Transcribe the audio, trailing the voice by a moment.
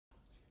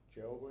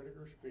Joe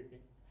Whitaker speaking.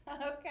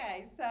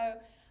 Okay, so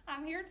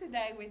I'm here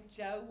today with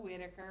Joe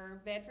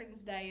Whitaker.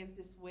 Veterans Day is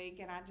this week,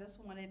 and I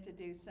just wanted to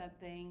do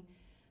something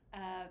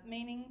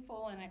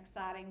meaningful and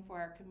exciting for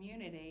our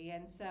community.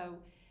 And so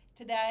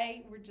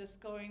today we're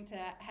just going to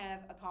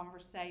have a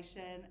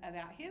conversation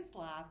about his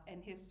life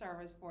and his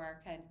service for our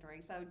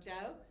country. So,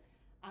 Joe,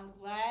 I'm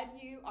glad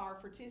you are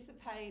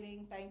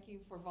participating. Thank you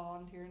for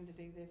volunteering to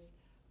do this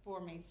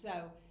for me.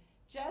 So,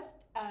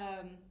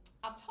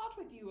 I've talked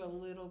with you a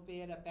little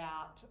bit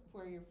about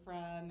where you're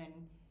from and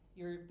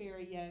your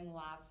very young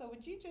life. So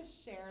would you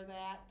just share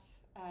that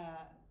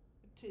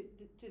to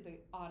the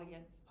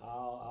audience?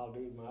 I'll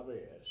do my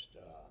best.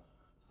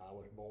 I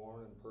was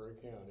born in Prairie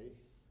County,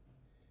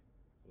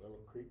 a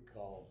little creek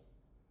called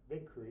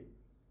Big Creek,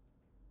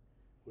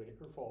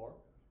 Whitaker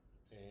Fork,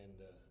 and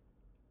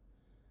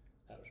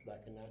that was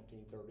back in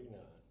 1939.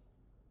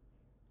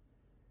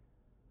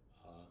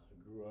 I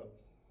grew up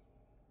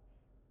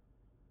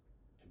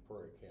in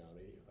Prairie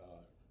County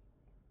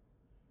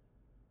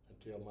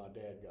until my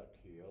dad got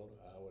killed.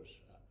 I was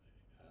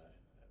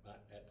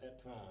at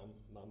that time.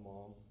 My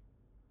mom,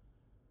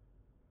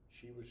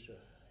 she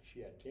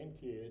had 10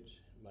 kids.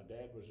 My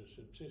dad was a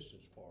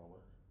subsistence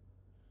farmer.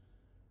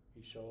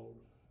 He sold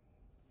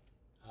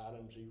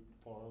items he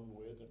farmed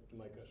with to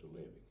make us a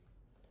living.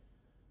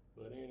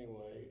 But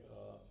anyway,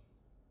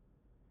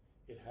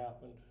 it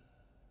happened.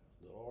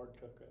 The Lord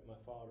took my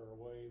father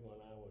away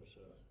when I was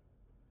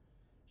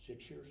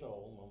 6 years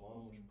old. My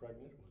mom was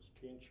pregnant with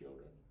 10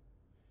 children,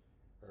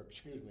 or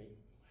excuse me,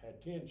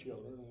 had 10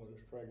 children and was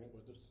pregnant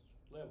with the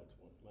 11th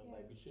one, my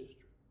baby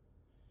sister.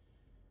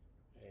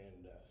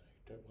 And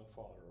he took my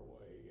father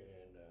away,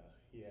 and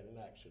he had an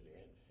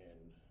accident,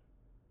 and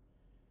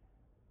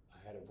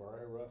I had a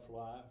very rough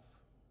life.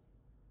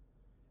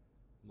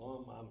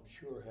 Mom, I'm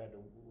sure, had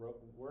the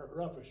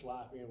roughest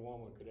life any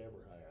woman could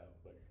ever have,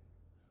 but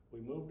we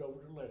moved over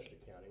to Leslie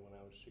County when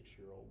I was a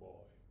 6-year-old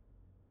boy.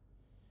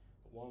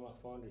 One of my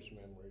fondest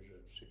memories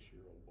as a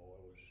 6-year-old boy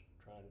was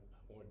I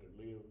wanted to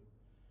live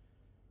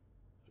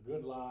a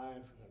good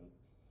life, and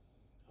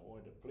I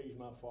wanted to please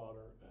my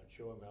father and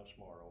show him how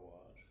smart I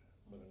was,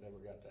 but I never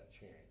got that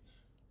chance.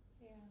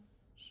 Yeah.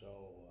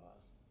 So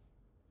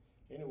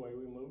anyway,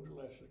 we moved to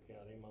Leslie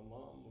County. My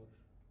mom was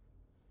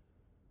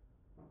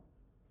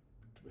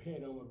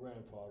depending on my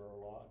grandfather a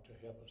lot to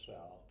help us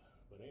out,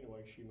 but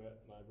anyway, she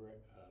met my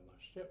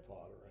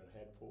stepfather and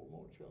had 4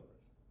 more children.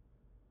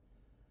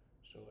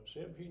 So at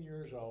 17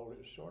 years old,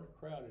 it was sort of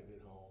crowded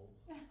at home.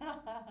 Yeah.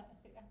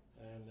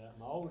 And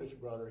my oldest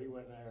brother, he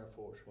went in the Air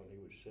Force when he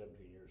was 17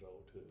 years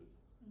old too.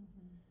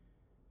 Mm-hmm.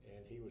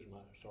 And he was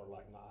sort of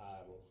like my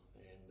idol.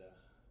 And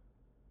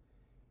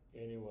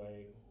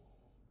anyway,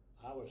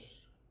 I was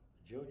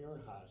a junior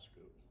in high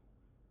school.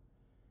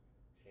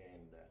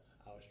 And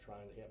I was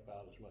trying to help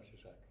out as much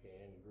as I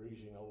can,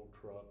 greasing old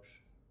trucks,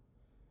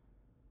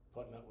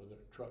 putting up with the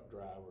truck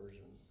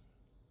drivers, and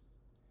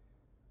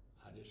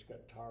I just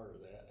got tired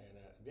of that, and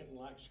I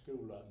didn't like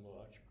school that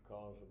much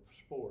because of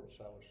sports.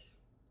 I was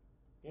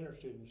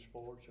interested in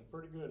sports and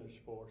pretty good in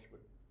sports,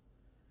 but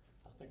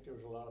I think there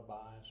was a lot of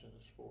bias in the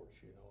sports,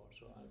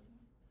 so I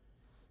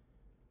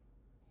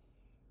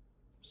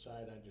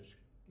decided I'd just,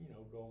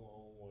 go my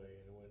own way,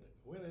 and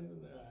went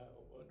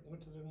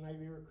to the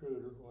Navy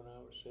recruiter when I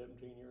was 17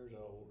 years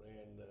old,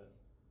 and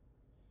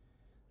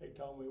they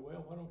told me,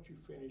 well, why don't you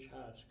finish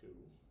high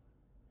school?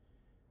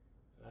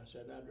 And I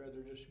said, I'd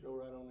rather just go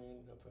right on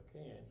in, if I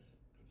can,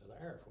 to the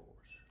Air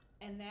Force.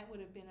 And that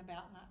would have been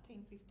about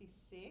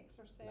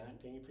 1956 or 7?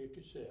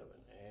 1957.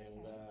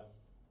 And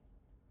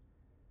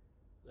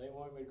they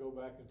wanted me to go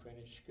back and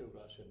finish school.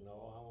 I said,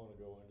 no, I want to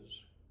go into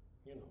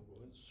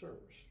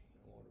service.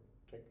 I want to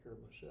take care of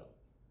myself.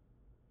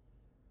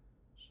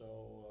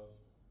 So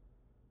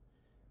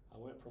I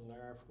went from the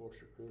Air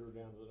Force recruiter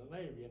down to the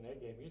Navy, and they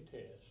gave me a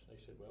test. They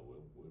said, well,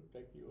 we'll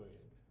take you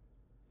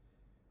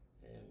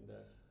in.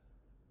 And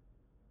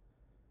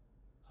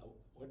I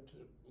went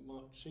to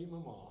see my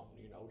mom.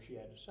 She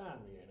had to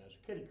sign me in as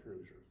a kitty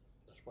cruiser.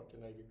 That's what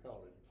the Navy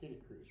called it, a kitty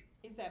cruiser.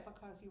 Is that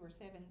because you were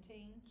 17?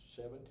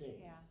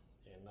 17. Yeah.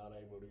 And not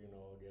able to,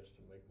 I guess,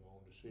 to make my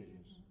own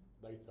decisions,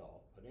 they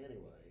thought. But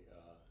anyway,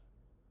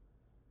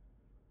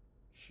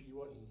 she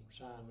wouldn't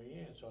sign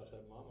me in, so I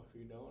said, Mom, if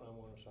you don't, I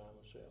want to sign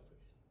myself in.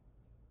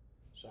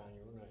 Sign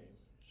your name.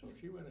 So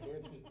she went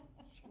ahead and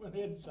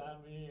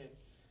signed me in.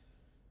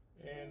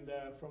 And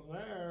from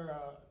there,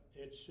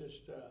 it's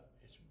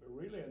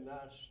really a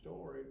nice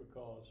story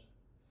because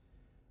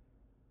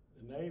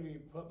the Navy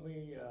put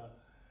me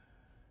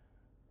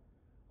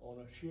on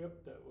a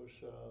ship that was,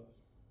 it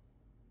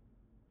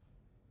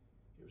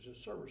was a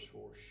service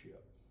force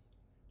ship.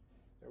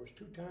 There was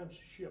 2 types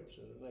of ships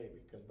in the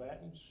Navy,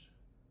 combatants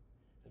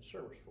and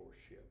service force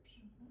ships.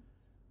 Mm-hmm.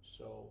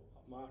 So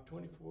my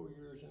 24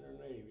 years in the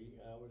Navy,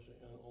 I was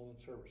on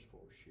service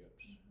force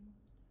ships. Mm-hmm.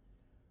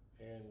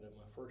 And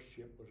my first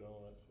ship was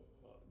on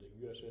the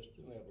USS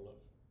Benevolent.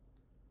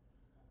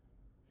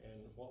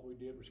 And what we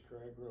did was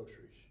carry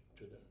groceries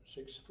to the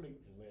 6th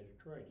Fleet in the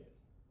Mediterranean.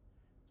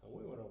 And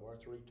we went over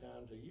 3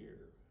 times a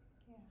year.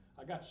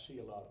 Yeah. I got to see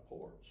a lot of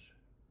ports.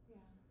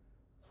 Yeah.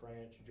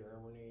 France,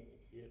 Germany,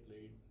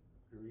 Italy,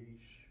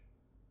 Greece,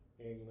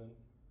 England,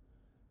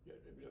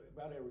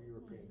 about every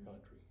European Mhm.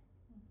 country.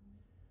 Mhm.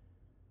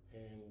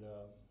 And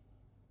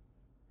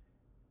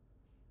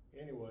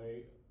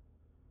anyway,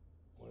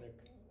 when I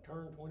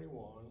turned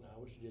 21, I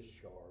was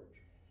discharged.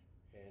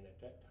 And at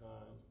that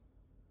time,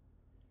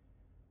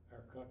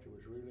 our country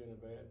was really in a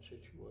bad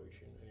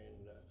situation.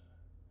 And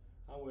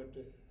I went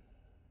to,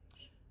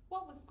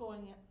 What was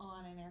going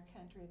on in our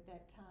country at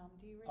that time?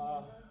 Do you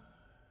uh, remember?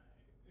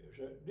 it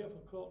was a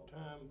difficult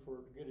time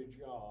to get a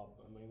job.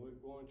 I mean, we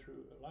were going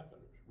through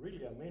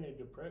really a mini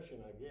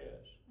depression, I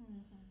guess.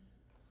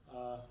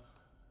 Mm-hmm.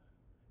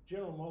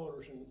 General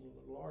Motors and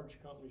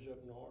large companies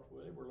up north,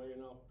 well, they were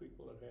laying off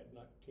people that had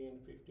like 10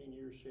 to 15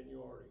 years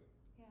seniority.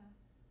 Yeah.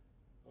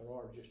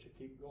 Or just to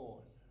keep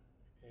going.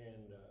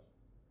 And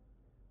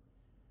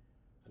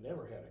I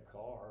never had a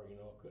car,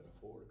 I couldn't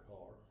afford a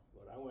car.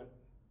 But I went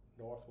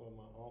north with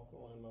my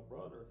uncle and my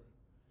brother,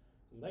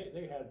 and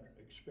they had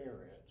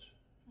experience,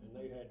 and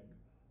they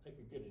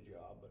could get a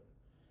job, but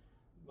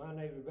my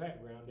Navy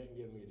background didn't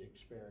give me the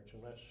experience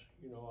unless,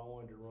 I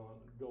wanted to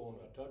go on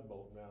a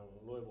tugboat down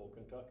in Louisville,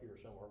 Kentucky or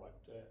somewhere like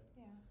that.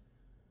 Yeah.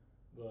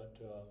 But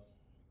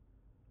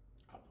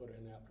I put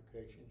in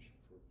applications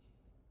for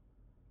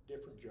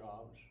different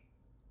jobs.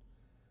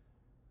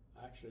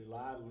 I actually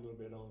lied a little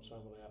bit on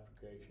some of the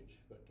applications,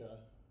 but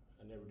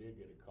I never did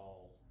get a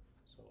call.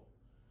 So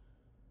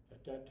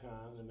at that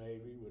time, the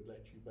Navy would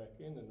let you back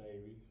in the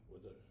Navy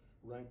with a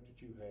rank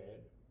that you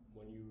had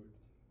when you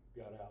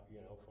got out,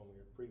 from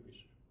your previous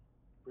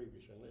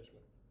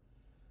enlistment.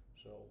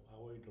 So I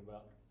waited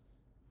about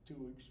 2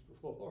 weeks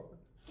before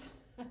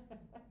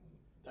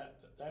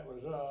that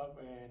was up,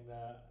 and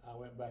I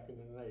went back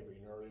into the Navy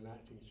in early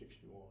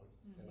 1961.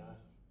 Mm-hmm. And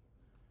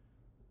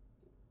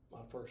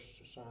my first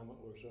assignment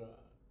was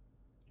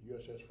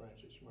USS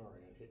Francis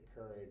Marion. It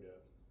carried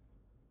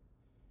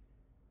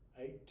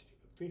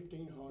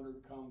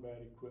 1,500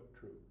 combat-equipped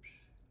troops.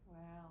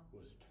 Wow.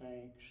 With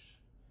tanks,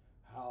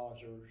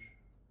 howitzers,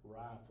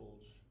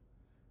 rifles,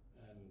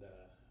 and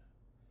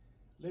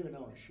living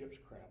on a ship's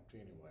cramped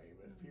anyway.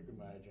 But if you can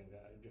imagine,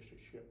 just a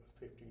ship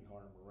with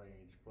 1,500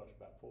 Marines plus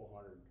about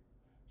 400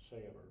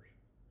 sailors.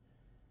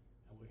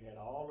 And we had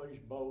all these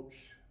boats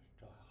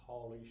to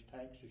haul these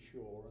tanks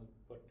ashore and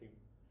put the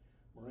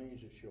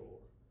Marines ashore.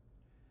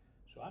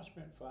 So I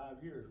spent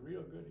 5 years,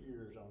 real good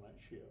years on that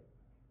ship.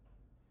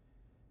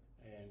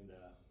 And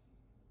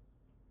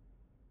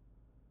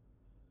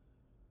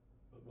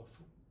but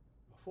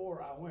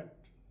before I went,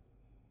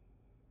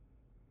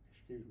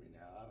 excuse me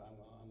now,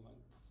 I'm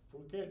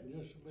forgetting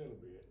just a little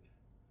bit.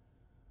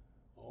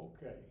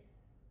 Okay.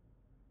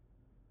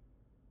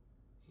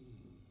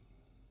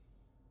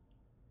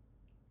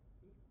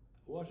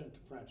 It wasn't the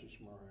Francis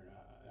Marion,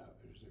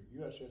 it was the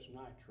USS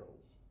Nitro.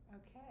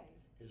 Okay.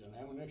 It's an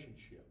ammunition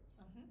ship.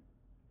 Mm-hmm.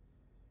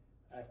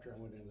 After I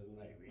went into the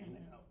Navy, and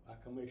Mm-hmm. I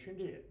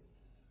commissioned it.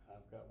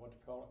 I've got what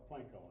they call a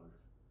plank owner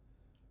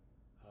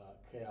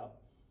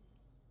cap.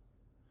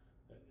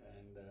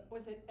 And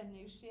Was it a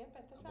new ship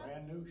at the time?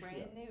 brand new ship.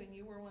 Brand new, and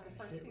you were one of the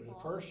first It people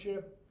was the on first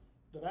ship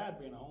that I'd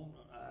been on,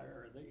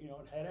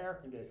 it had air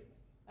conditioning.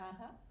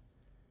 Uh-huh.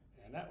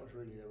 And that was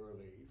really a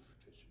relief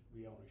to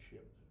be on a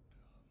ship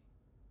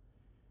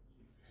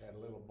that had a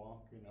little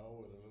bunk, with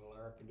a little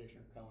air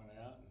conditioner coming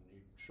out, and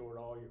you stored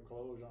all your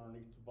clothes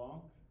underneath the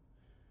bunk.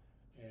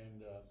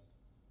 And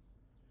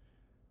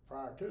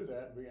prior to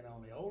that, being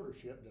on the older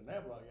ship, the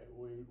Nebula,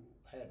 we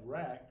had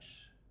racks,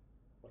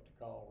 what they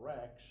call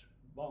racks,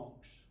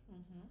 bunks.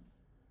 Mm-hmm.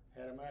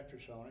 Had a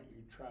mattress on it.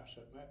 You'd truss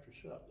that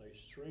mattress up.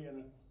 There's three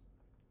in a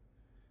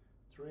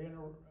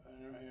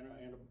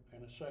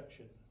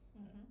section.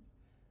 Mm-hmm.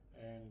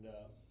 And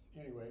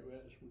anyway,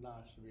 it was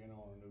nice to be on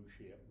a new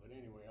ship. But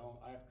anyway,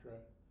 after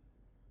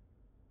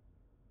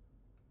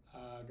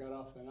I got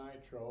off the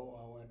Nitro,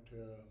 I went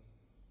to,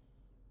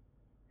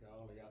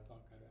 golly, I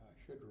think I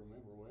should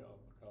remember well,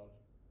 because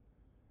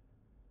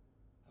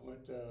I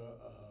went to,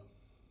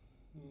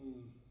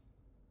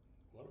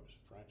 well, it was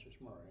Francis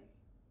Marion,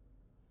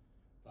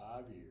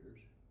 5 years.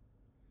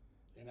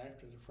 Then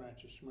after the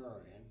Francis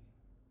Marion,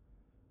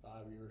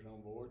 5 years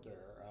on board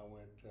there, I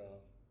went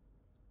to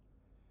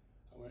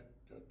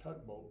a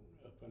tugboat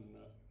up in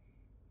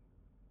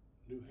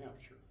New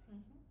Hampshire.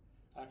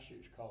 Mm-hmm. Actually,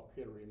 it's called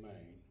Kittery,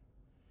 Maine.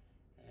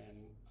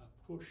 And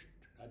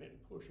I didn't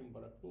push them,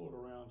 but I pulled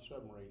around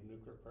submarines,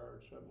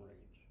 nuclear-powered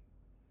submarines.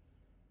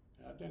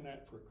 And I've done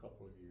that for a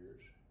couple of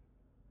years.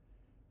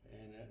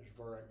 And that was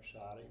very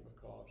exciting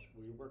because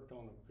we worked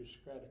on the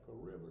Piscataqua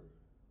River,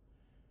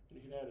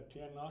 and it had a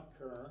 10-knot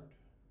current.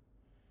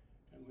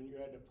 And when you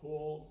had to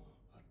pull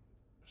a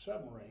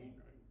submarine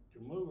to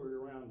move it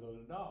around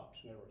the docks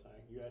and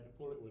everything, you had to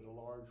pull it with a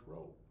large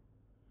rope.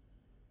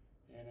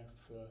 And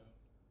if the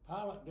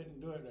pilot didn't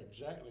do it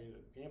exactly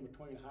in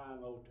between high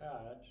and low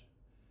tides,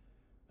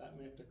 that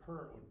meant the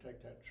current would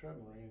take that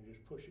submarine and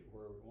just push it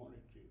where it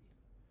wanted to.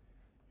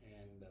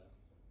 And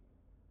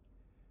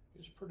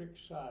it's pretty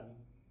exciting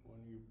when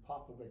you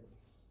pop a big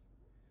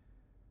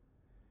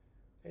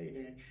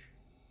 3-inch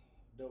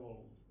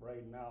double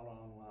braid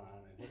nylon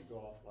line, and it'd go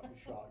off like a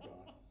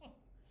shotgun.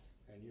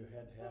 And you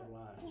had to have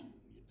lines.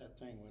 That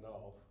thing went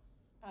off.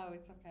 Oh,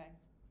 it's okay.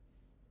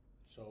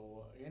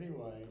 So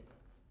anyway,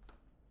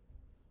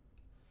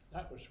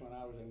 that was when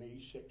I was in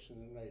E6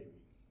 in the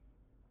Navy.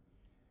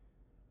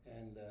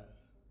 And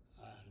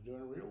I was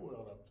doing real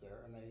well up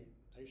there, and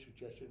they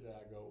suggested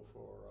that I go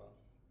for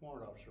a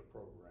warrant officer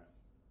program.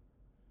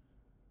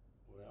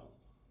 Well,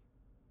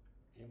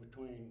 in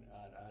between,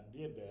 I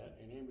did that,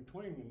 and in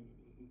between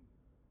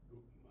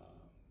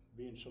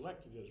being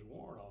selected as a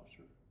warrant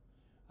officer,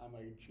 I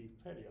made chief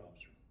petty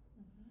officer.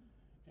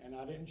 Mm-hmm. And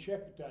I didn't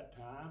check at that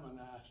time, and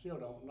I still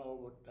don't know,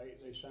 but they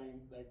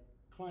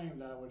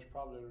claimed I was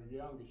probably the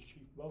youngest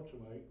chief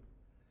boatswain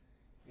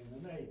in the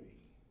Navy.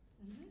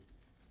 Mm-hmm.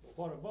 But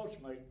what a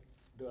boatswain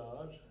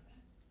does,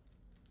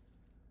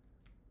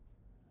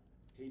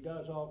 he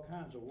does all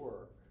kinds of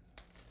work.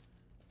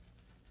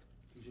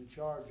 He's in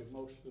charge of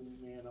most of the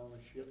men on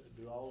the ship that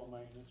do all the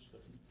maintenance, the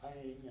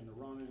painting and the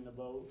running the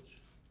boats.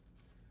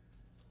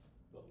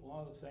 But one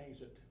of the things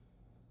that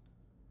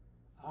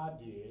I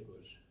did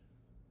was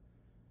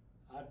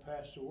I'd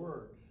pass the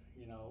word,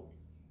 you know.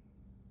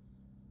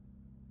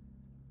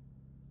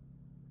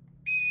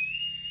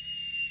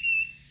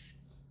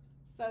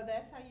 So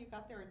that's how you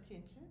got their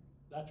attention?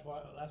 That's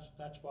why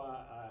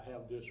I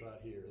have this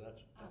right here.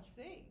 That's I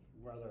see.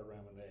 Rather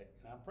around my neck,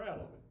 and I'm proud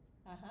of it.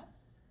 Uh-huh.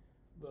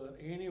 But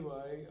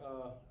anyway,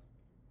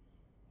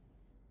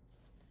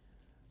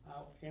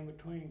 in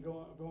between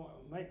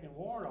making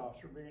warrant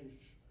officer, being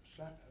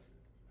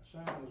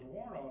assigned as a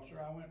warrant officer,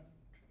 I went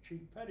to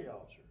chief petty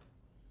officer.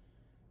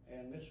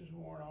 And this is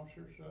warrant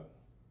officer's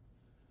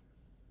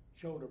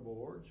shoulder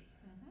boards.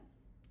 Mm-hmm.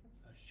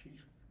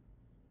 Chief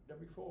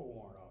W4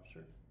 warrant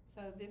officer.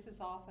 So this is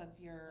off of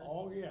your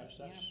Oh yes,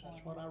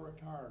 that's what I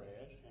retired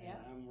as, and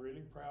yep. I'm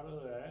really proud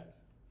of that.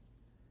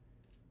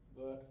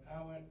 But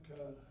I went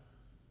to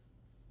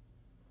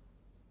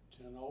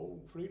an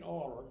old fleet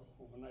order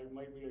when they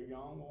made me a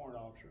young warrant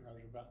officer. I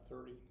was about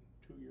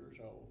 32 years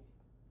old,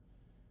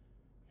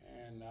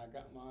 and I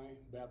got my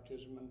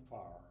baptism in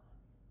fire.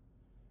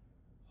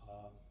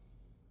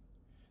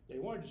 They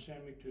wanted to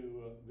send me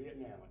to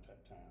Vietnam at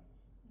that time.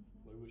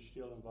 Mm-hmm. We were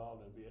still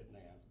involved in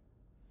Vietnam,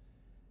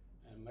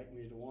 and make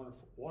me the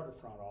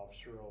waterfront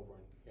officer over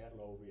in Cat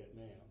Lo,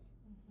 Vietnam.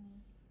 Mm-hmm.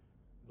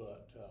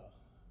 But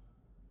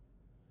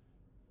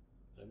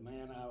the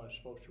man I was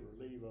supposed to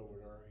relieve over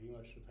there, he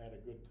must have had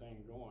a good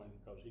thing going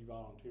because he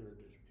volunteered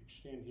to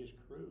extend his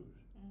cruise.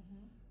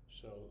 Mm-hmm.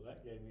 So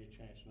that gave me a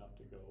chance not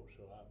to go.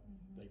 So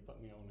they put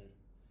me on the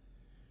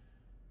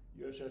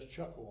USS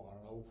Chuckawan,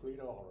 an old fleet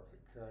order.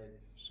 It carried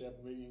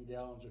 7 million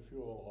gallons of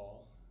fuel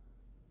oil,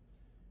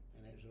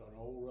 and it was an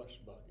old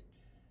rust bucket.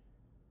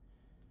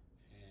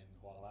 And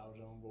while I was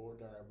on board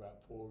there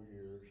about 4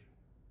 years,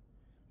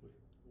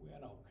 we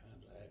had all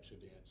kinds of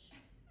accidents.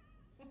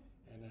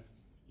 And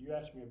you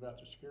asked me about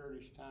the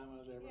scariest time I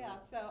was ever in. Yeah,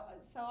 so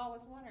I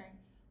was wondering,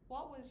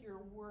 what was your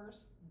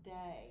worst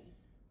day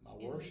My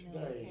in worst the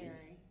military?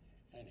 day,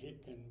 and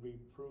it can be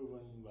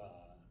proven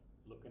by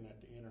looking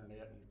at the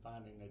internet and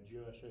finding the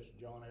Joesph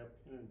John F.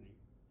 Kennedy,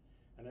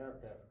 an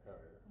aircraft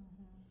carrier.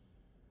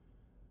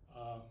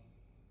 Mm-hmm.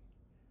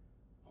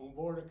 On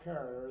board a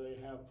carrier, they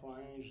have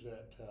planes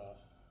that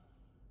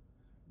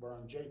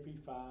burn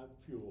JP5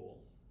 fuel.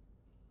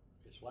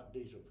 It's like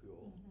diesel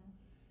fuel. Mm-hmm.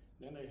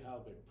 Then they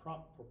have the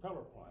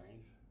propeller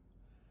planes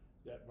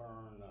that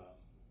burn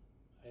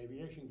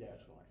aviation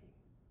gasoline.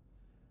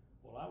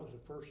 Well, I was the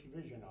first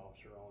division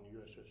officer on the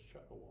USS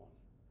Chuckawan,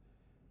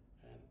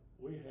 and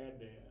we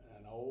had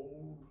an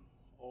old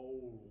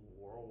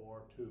World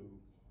War II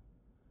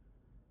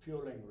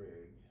fueling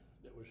rig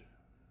that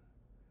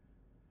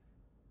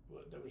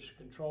was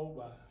controlled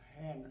by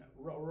hand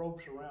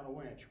ropes around a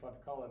winch, what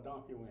they call a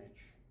donkey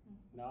winch,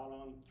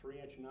 nylon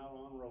 3-inch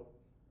nylon rope,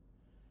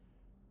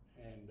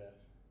 and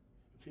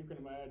if you can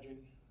imagine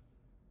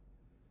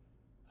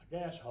a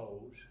gas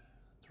hose,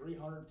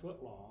 300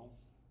 foot long,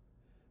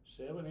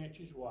 7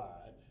 inches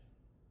wide,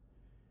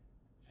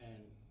 and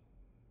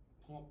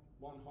pump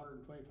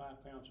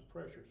 125 pounds of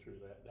pressure through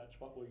that. That's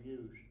what we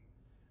used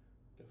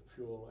to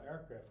fuel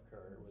aircraft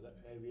carrier with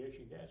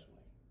aviation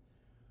gasoline.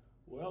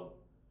 Well,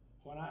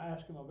 when I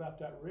asked them about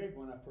that rig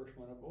when I first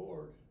went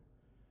aboard,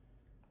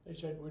 they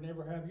said we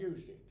never have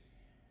used it.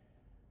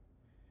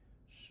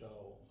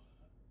 So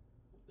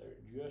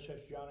the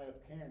USS John F.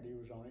 Kennedy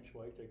was on its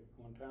way to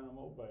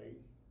Guantanamo Bay,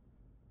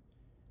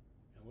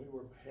 and we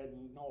were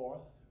heading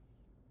north,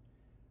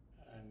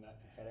 and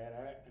had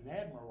an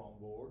admiral on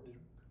board,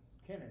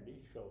 Kennedy,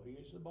 so he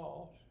is the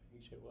boss. He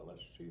said, well,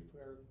 let's see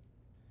if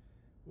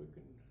we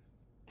can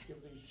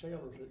give these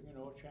sailors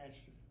a chance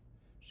to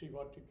see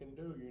what they can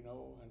do,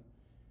 and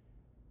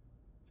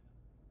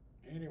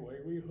anyway,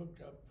 we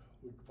hooked up.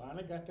 We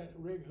finally got that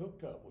rig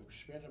hooked up. We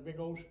spent a big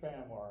old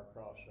span wire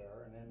across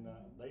there, and then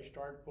they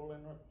started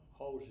pulling the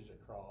hoses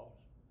across,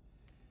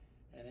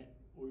 and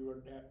we were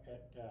at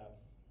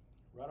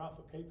right off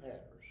of Cape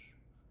Hatteras,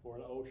 where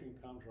the ocean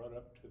comes right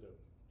up to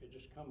the it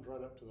just comes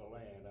right up to the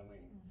land. I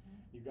mean,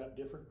 Mm-hmm. you got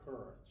different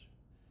currents,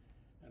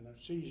 and the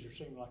seas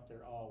seem like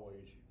they're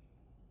always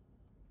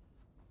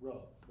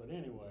rough. But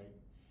anyway,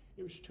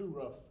 it was too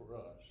rough for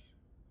us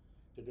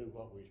to do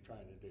what we was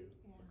trying to do,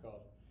 Yeah.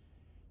 because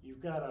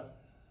you've got a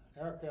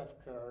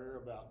aircraft carrier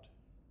about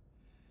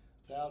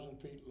 1,000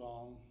 feet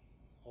long,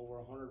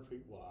 over 100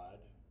 feet wide,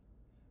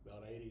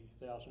 about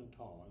 80,000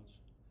 tons,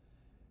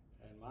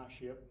 and my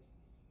ship,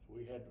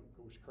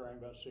 was carrying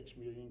about 6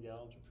 million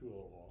gallons of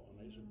fuel oil,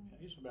 and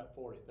it's about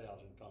 40,000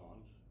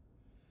 tons,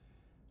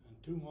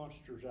 and two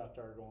monsters out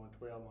there going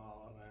 12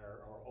 miles an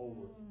hour or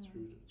over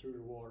through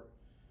the water.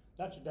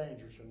 That's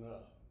dangerous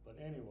enough. But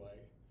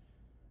anyway,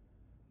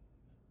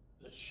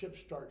 the ship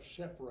starts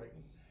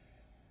separating,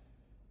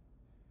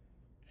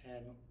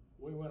 and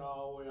we went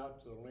all the way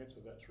out to the length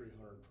of that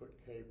 300-foot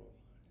cable,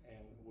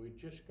 and we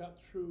just got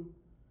through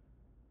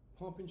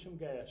pumping some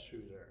gas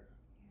through there.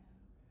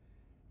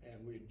 Yeah.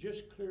 And we had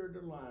just cleared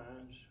the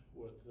lines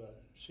with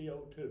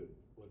CO2,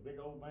 with a big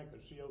old bank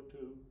of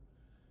CO2.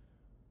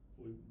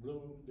 We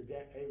blew the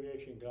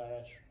aviation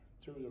gas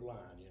through the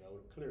line,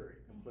 to clear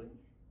it completely.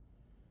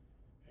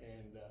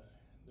 And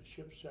the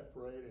ship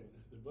separated,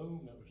 and the boom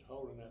that was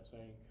holding that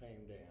thing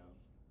came down.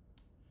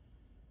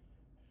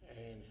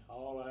 And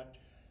all that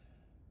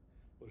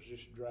was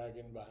just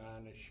dragging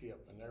behind the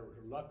ship. And there was,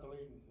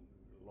 luckily,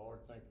 Lord,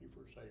 thank you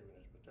for saving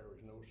us, but there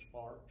was no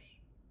sparks.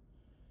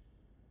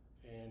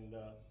 And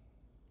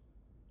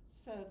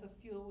so the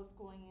fuel was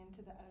going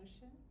into the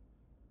ocean?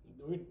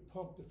 We'd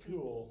pump the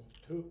fuel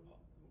to,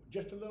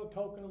 just a little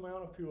token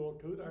amount of fuel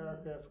to the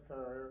aircraft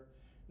carrier,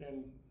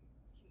 then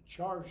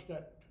charge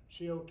that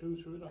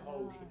CO2 through the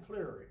hose to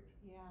clear it.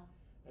 Yeah.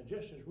 And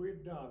just as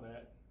we'd done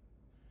that,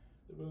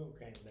 the boom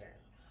came down.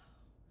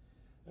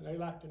 And they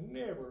like to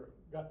never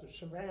got the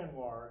saran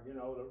wire,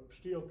 the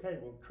steel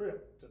cable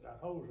tripped that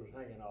hose was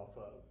hanging off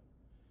of.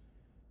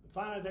 And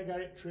finally they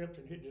got it tripped,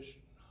 and it just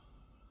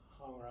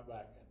hung right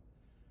back. And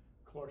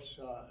of course,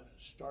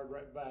 started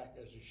right back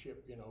as the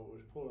ship,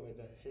 was pulling it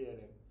ahead.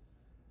 And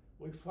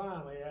we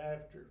finally,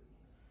 after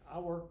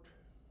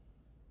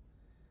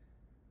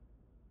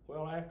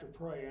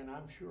praying,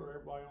 I'm sure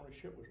everybody on the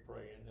ship was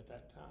praying at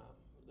that time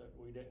that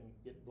we didn't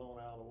get blown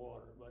out of the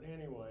water. But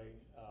anyway,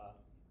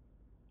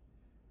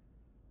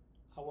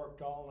 I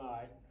worked all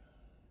night,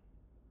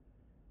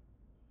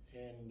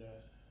 and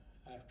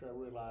after I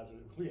realized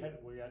that we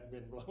hadn't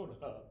been blown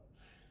up,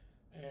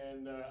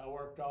 and I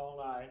worked all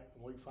night,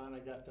 and we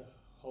finally got the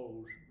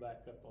hose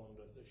back up on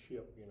the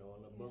ship, and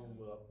the boom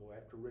up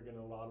after rigging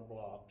a lot of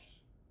blocks,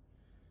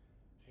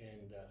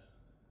 and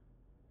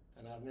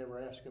I've never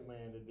asked a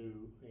man to do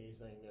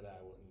anything that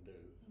I wouldn't do.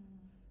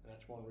 And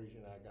that's one reason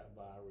I got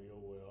by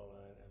real well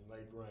and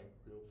made rank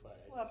real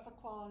fast. Well, that's the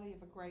quality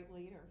of a great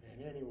leader.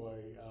 And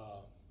anyway,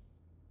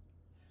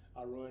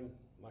 I ruined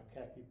my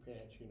khaki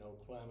pants,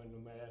 climbing the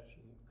mast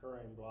and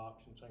carrying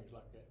blocks and things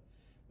like that.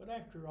 But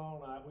after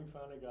all night, we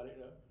finally got it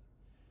up.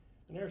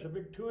 And there's a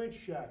big 2-inch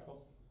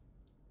shackle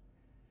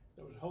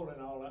that was holding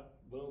all that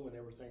boom and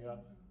everything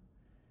up.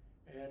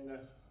 And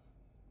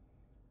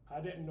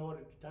I didn't know it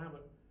at the time,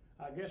 but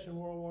I guess in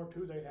World War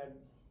II they had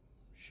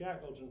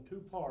shackles in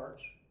two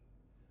parts,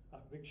 a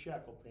big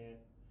shackle pin,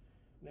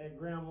 and they'd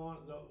ground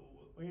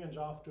the ends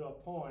off to a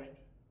point,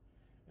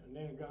 and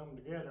then gum them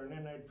together, and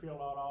then they'd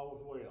fill out all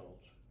with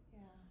welds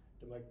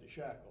to make the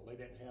shackle. They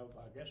didn't have,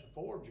 I guess, a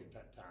forge at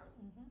that time.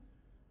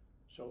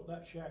 So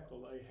that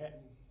shackle, they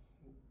hadn't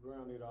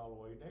ground it all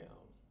the way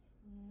down.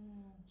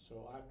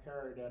 So I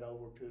carried that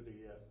over to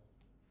the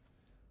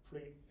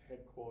fleet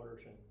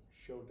headquarters and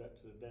showed that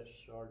to the desk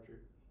sergeant,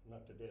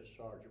 not the desk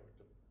sergeant,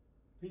 but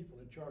the people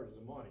in charge of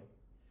the money.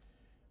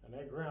 And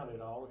they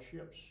grounded all the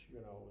ships,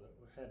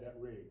 that had that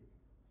rig.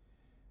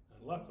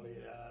 And luckily,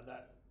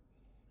 that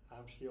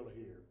I'm still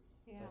here,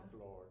 thank the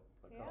Lord,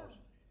 because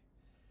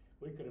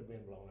we could have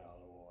been blown out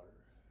of the water.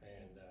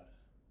 And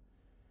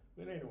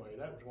but anyway,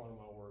 that was one of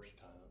my worst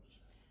times.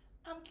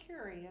 I'm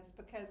curious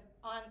because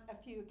on a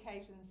few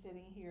occasions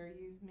sitting here,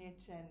 you've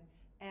mentioned,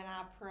 and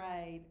I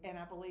prayed, and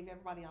I believe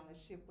everybody on the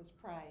ship was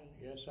praying.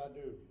 Yes, I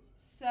do.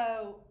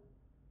 So,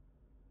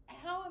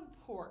 how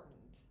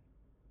important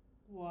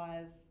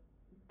was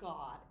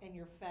God and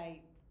your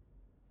faith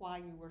while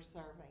you were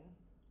serving?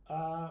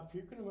 If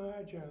you can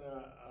imagine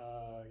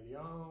a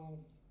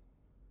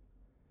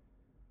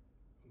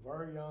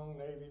very young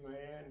Navy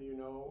man,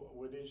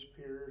 with his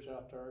peers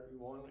out there,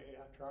 one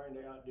trying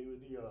to outdo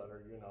the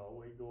other,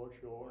 we'd go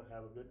ashore and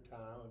have a good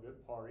time, a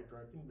good party,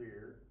 drinking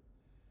beer,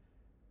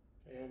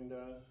 and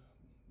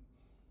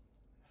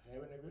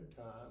having a good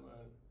time.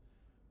 And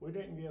we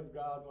didn't give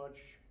God much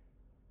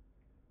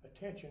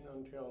attention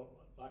until,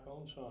 like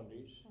on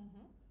Sundays.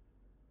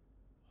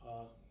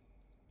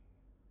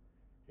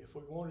 If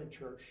we wanted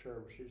church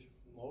services,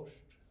 most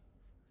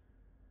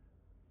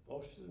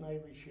of the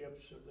Navy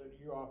ships that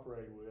you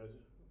operated with,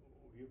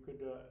 you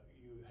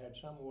had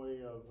some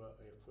way of,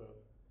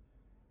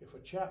 if a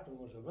chaplain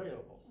was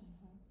available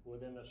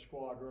within a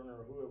squadron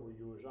or whoever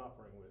you was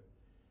operating with,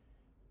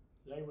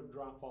 they would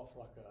drop off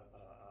like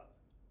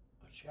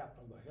a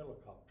chaplain by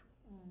helicopter.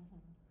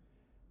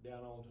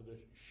 down onto the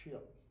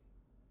ship.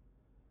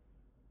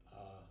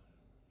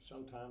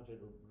 Sometimes they'd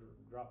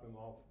drop him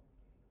off,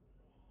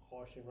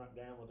 hoist him right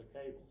down with a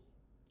cable.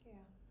 Yeah.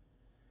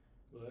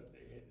 But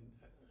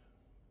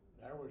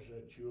there was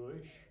a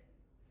Jewish,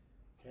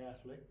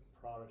 Catholic,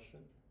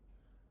 Protestant,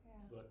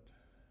 Yeah. but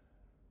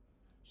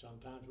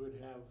sometimes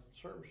we'd have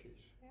services.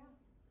 Yeah.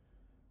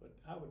 But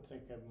I would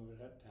think of them at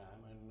that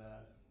time, and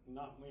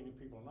not many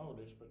people know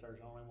this, but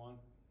there's only one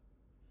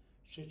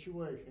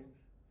situation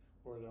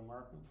where the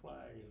American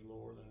flag is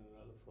lower than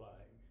another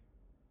flag.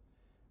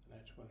 And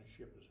that's when a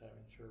ship is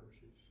having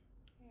services.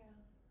 Yeah.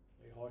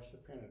 They hoist the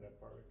pennant up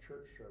or the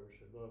church service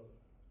above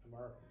the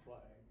American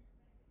flag.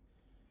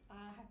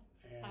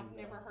 I've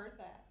never heard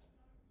that.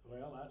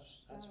 Well,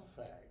 that's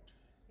a fact.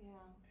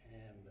 Yeah.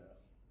 And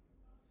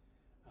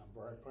I'm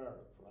very proud of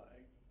the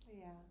flag.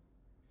 Yeah.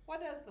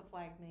 What does the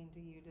flag mean to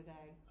you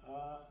today?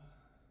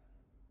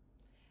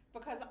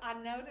 Because I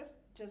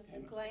noticed just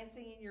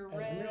glancing in your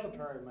room. As a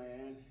military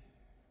man,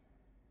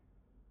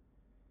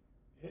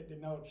 it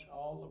denotes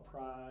all the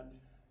pride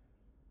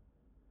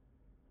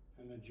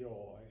and the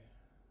joy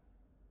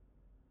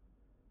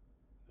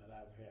that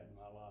I've had in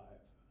my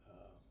life,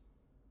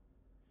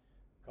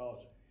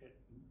 because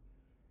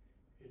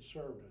it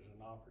served as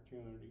an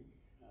opportunity.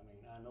 I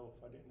mean, I know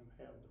if I didn't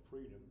have the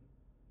freedom,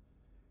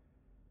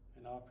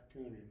 an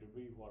opportunity to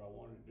be what I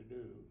wanted to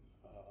do,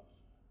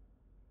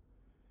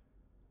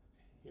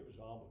 it was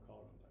all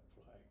because of that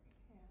flag.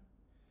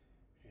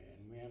 Yeah. And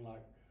men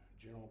like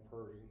General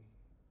Purdy,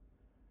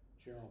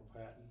 General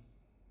Patton,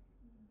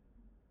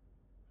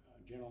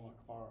 General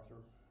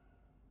MacArthur,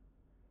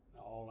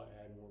 and all the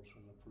admirals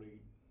in the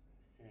fleet,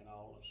 and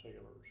all the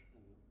sailors,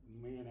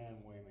 and men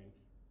and women,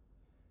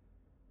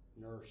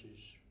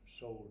 nurses,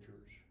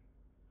 soldiers,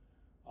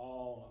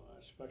 all,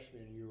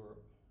 especially in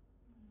Europe,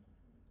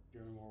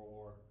 during World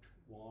War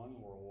I,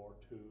 World War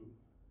II,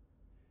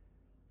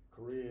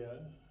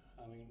 Korea.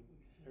 I mean,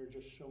 there's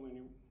just so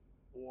many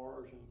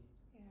wars, and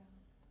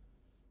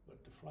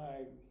but the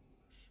flag,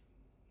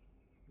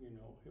 you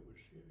know,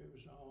 it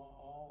was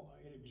all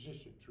it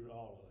existed through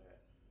all of that,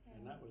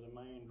 and that was the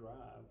main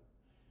drive.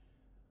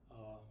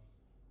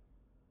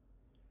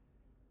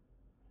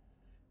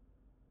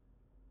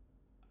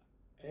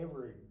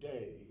 Every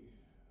day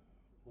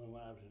when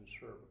I was in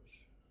service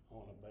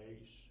on a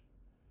base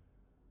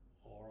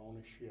or on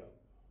a ship,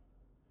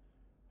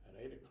 at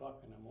 8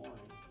 o'clock in the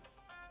morning,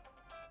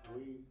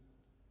 we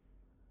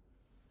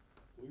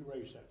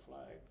raised that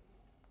flag,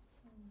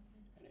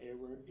 and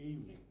every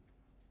evening,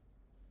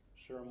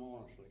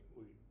 ceremoniously,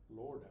 we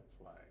lowered that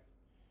flag.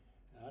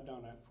 And I've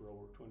done that for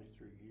over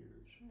 23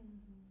 years.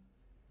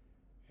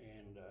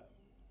 And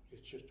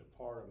it's just a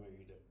part of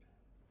me that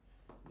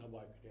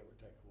nobody could ever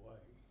take away.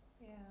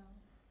 Yeah.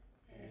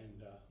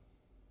 And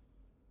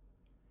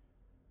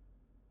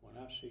when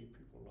I see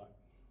people like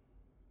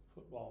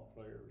football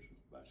players,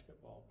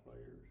 basketball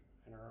players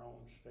in our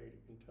own state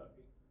of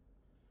Kentucky,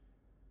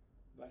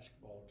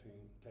 basketball team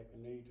take a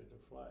knee to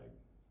the flag,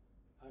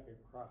 I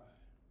could cry.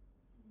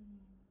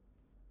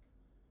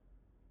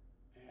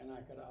 And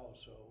I could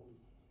also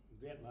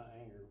vent my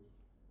anger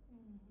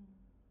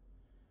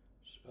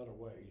other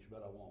ways,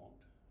 but I won't.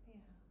 Yeah.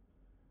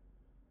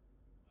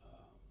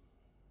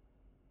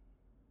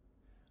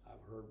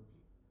 I've heard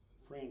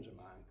friends of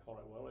mine call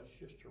it, well, it's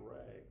just a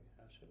rag.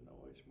 I said, no,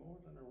 it's more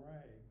than a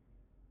rag.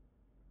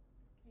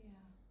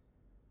 Yeah.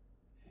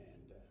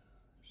 And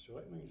so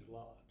it means a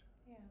lot.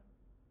 Yeah.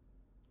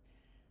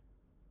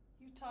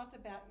 You talked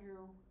about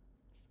your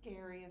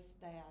scariest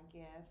day, I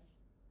guess.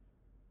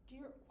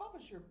 What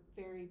was your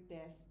very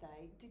best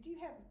day? Did you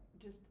have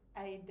just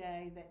a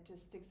day that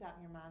just sticks out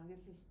in your mind?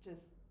 This is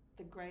just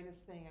the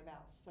greatest thing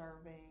about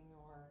serving,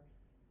 or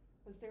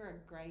was there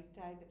a great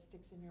day that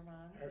sticks in your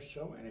mind? There's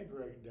so many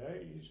great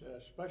days,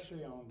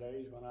 especially on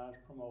days when I was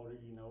promoted,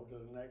 you know, to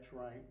the next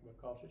rank,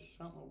 because it's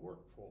something I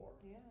worked for.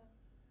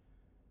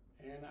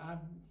 Yeah. And I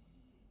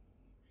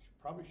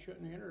probably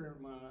shouldn't enter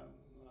my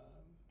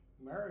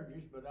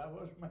marriages, but I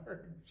was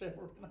married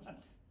several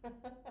times.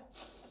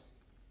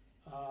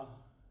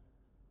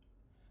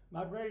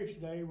 My greatest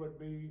day would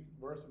be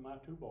the birth of my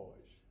two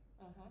boys.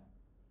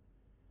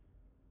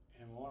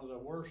 And one of the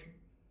worst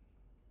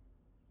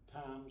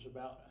times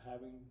about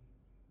having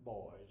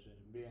boys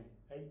and being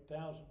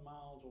 8,000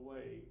 miles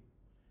away,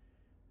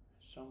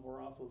 somewhere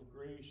off of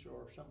Greece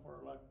or somewhere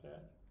like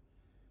that,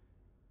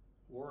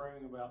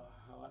 worrying about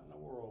how in the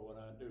world would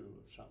I do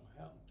if something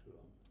happened to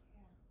them.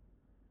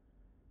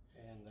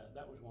 Yeah. And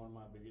that was one of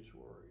my biggest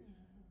worries.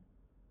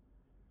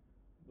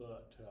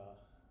 But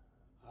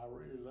I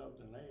really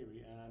loved the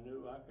Navy, and I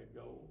knew I could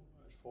go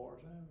as far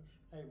as I was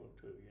able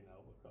to, you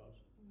know, because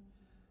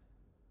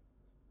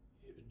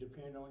it would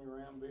depend on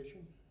your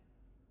ambition.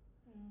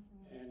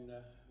 And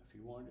if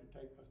you wanted to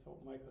take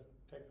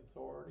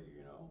authority,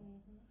 you know.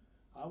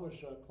 I was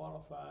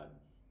qualified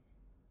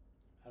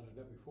as a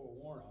W-4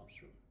 warrant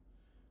officer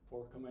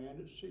for command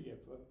at sea.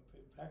 If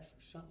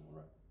actually something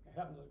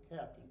happened to the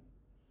captain,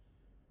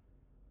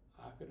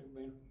 I could have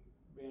been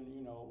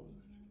you know,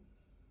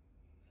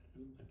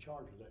 in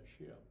charge of that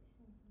ship.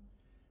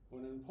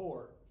 when in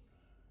port,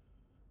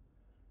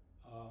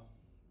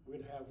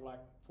 we'd have like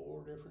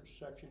 4 different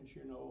sections,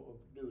 you know, of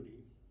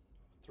duty,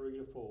 3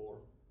 to 4.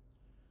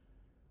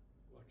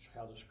 That's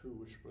how this crew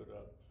was split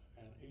up.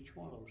 And each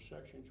one of those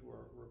sections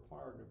were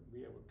required to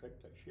be able to take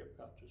that ship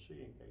out to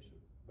sea in case of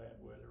bad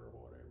weather or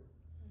whatever.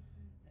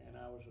 Mm-hmm. And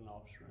I was an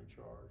officer in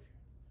charge,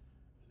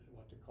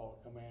 what they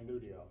call a command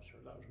duty officer.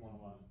 That was one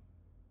of my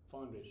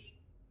fondest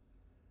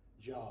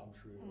jobs,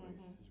 really,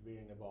 is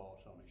being the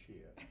boss on a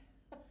ship.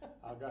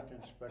 I got to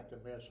inspect the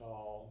mess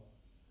hall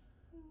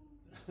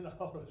and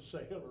all the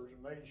sailors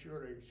and made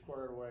sure they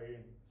squared away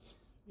and,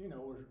 you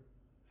know,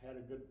 had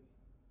a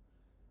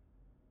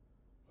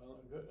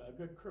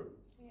good crew.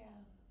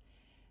 Yeah.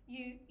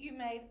 You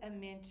made a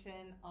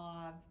mention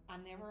of, I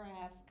never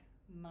asked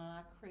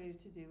my crew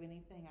to do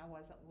anything I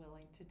wasn't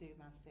willing to do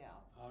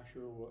myself. I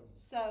sure wouldn't.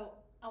 So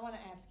I want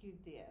to ask you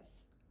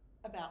this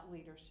about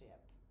leadership.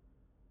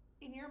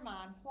 In your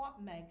mind,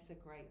 what makes a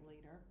great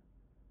leader?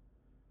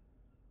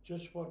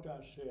 Just what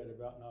I said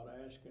about not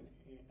asking,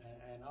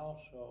 and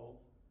also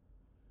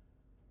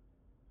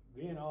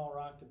being all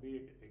right to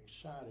be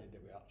excited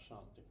about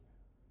something,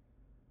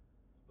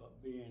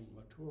 but being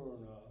mature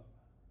enough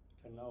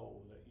to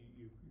know that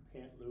you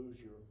can't lose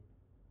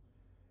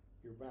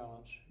your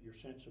balance, your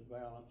sense of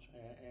balance,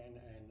 and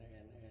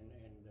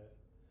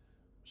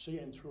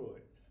seeing through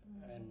it,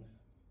 and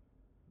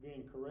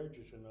being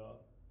courageous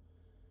enough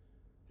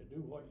to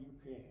do what you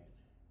can,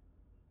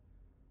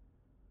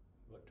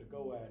 but to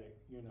go at it,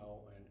 you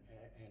know,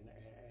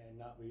 and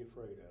not be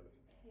afraid of it.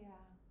 Yeah.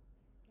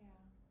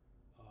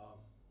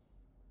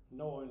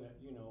 Knowing that,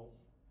 you know,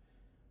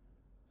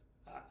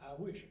 I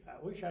wish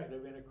I could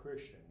have been a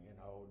Christian, you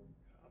know.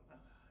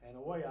 In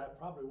a way, I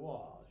probably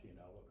was, you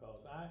know,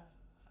 because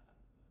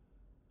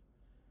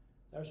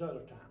there's other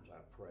times I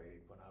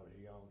prayed when I was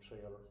a young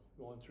sailor,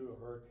 going through a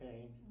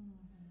hurricane,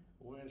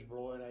 winds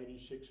blowing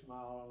 86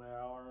 miles an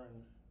hour,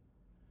 and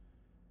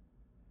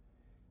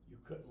you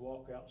couldn't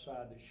walk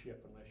outside the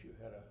ship unless you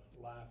had a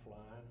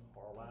lifeline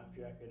or a life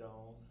jacket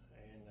on,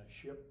 and the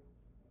ship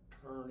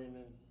turning,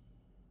 and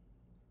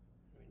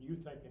you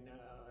thinking,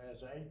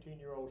 as an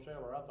 18-year-old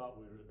sailor, I thought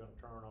we was going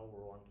to turn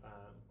over one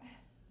time.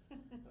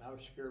 And I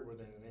was scared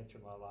within an inch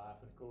of my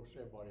life, and of course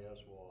everybody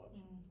else was.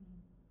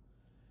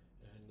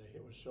 And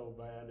it was so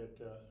bad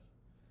that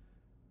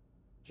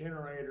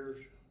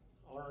generators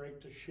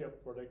underneath the ship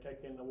where they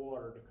take in the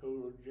water to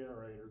cool the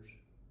generators,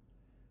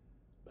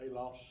 they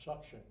lost sea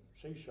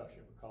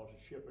suction, because the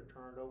ship had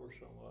turned over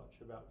so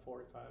much, about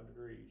 45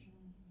 degrees.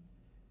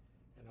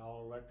 And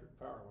all electric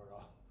power went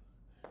off.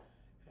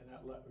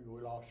 And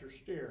we lost our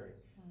steering.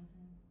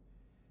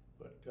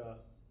 But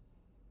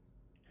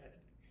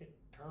it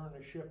turned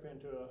the ship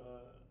into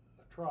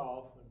a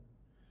trough, and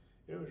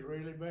it was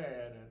really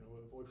bad. And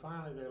we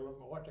finally did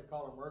what they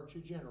call an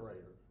emergency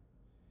generator.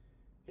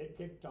 It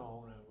kicked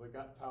on, and we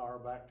got power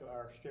back to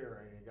our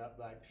steering and got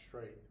back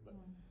straight. But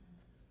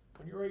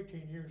when you're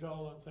 18 years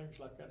old and things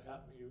like that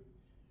happen, you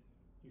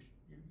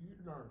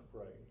learn to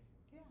pray.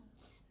 Yeah.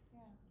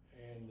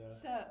 And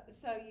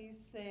so you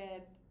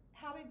said,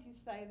 how did you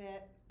say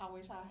that? I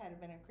wish I had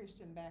been a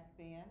Christian back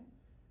then.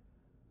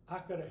 I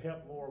could have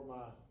helped more of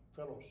my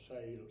fellow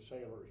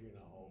sailors, you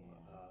know,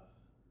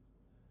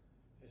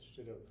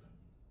 instead of.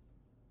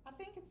 I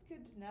think it's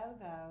good to know,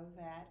 though,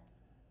 that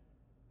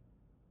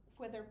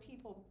whether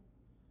people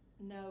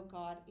know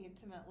God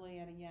intimately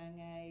at a young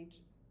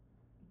age,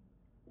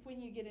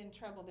 when you get in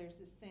trouble, there's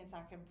this sense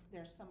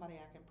there's somebody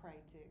I can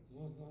pray to.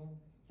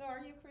 So are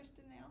you a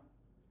Christian now?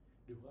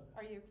 Do what?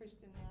 Are you a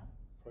Christian now?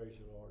 Praise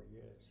the Lord,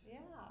 yes. Yeah.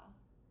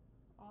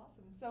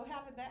 Awesome. So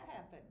how did that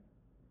happen?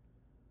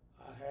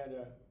 I had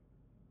a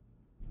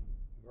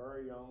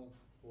very young,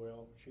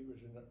 she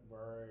was a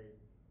very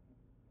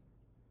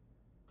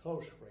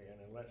close friend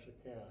in Leslie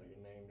County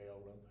named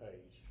Eldon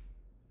Pace.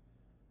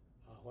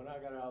 When I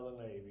got out of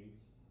the Navy,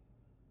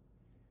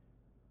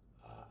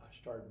 I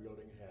started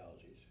building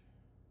houses.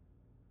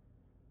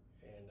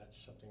 And that's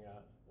something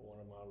one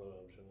of my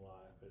loves in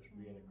life is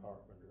being a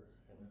carpenter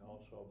and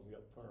also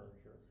built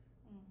furniture.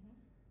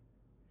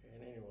 And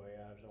anyway,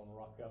 I was on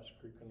Rockhouse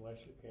Creek in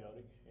Leslie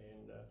County,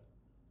 and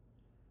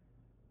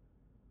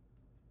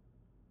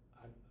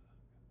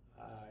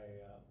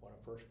when I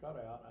first got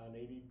out, I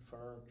needed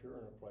furniture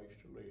and a place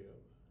to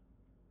live.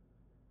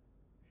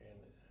 And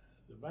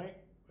the bank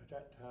at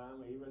that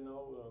time, even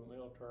though the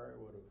military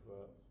would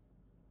have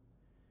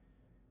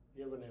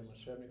given them a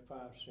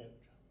 75-cent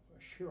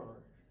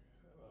assurance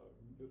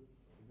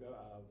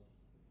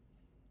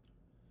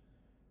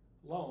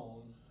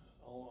loan,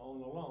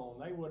 on the loan,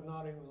 they would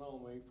not even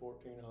loan me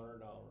 $1,400.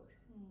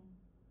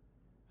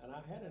 And I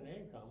had an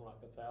income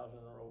like $1,000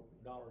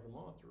 a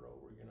month or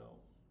over, you know.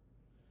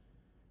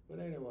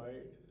 But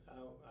anyway,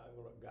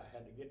 I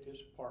had to get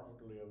this apartment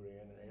to live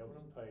in, and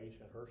Evelyn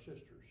Pace and her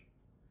sisters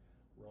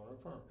run a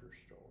furniture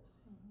store.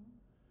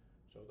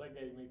 So they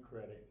gave me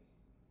credit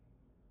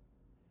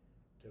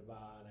to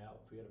buy an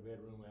outfit, a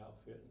bedroom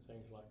outfit, and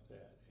things like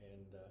that.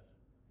 And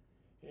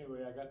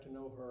anyway, I got to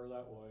know her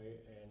that way,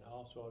 and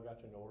also I got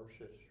to know her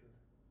sister.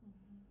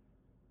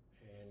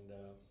 and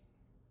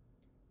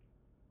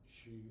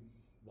she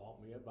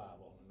bought me a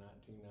Bible in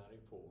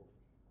 1994,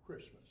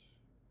 Christmas,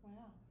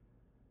 Wow.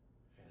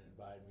 and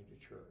invited me to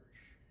church.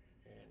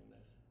 And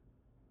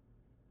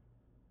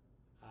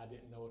I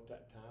didn't know at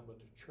that time, but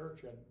the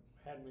church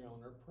had me on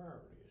their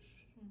prayer list.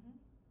 Mm-hmm.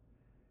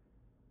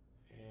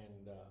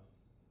 And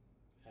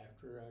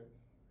after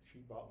she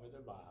bought me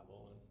the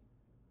Bible, and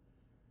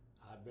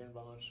I'd been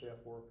by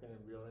myself working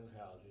and building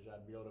houses.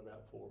 I'd built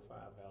about 4 or 5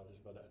 houses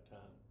by that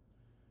time,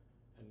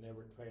 and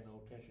never paid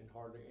no attention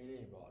hardly to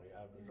anybody.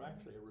 I was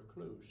actually a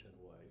recluse in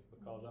a way,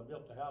 because I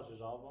built the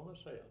houses all by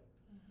myself.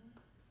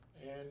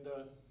 Mm-hmm. And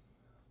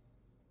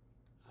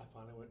I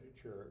finally went to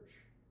church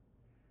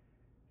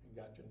and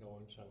got to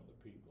knowing some of the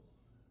people.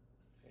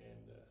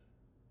 And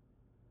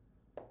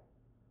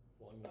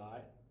one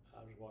night,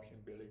 I was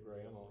watching Billy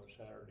Graham on a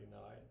Saturday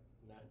night,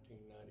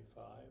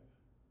 1995,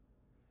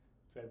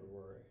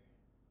 February.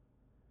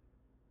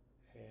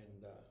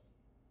 And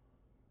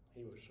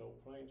he was so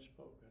plain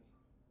spoken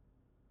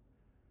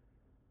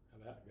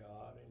about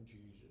God and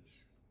Jesus.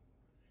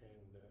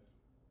 And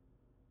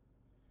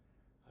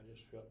I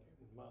just felt it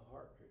in my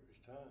heart it was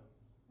time.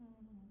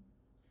 Mm-hmm.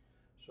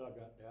 So I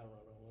got down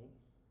on the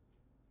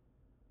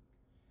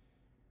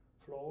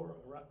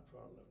floor right in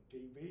front of the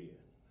TV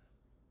and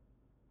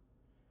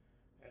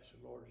asked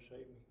the Lord to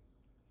save me.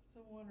 It's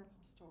a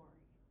wonderful story.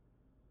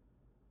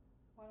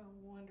 What a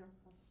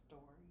wonderful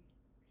story.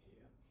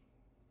 Yeah.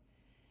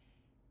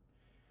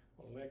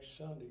 Well, next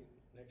Sunday,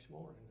 next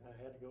morning, I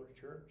had to go to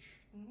church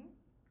Mm-hmm.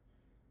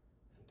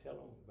 and tell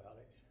them about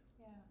it.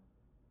 Yeah.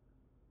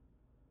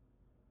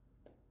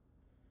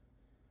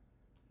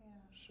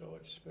 Yeah. So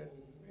it's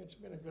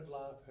been a good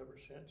life ever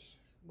since.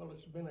 Well,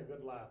 it's been a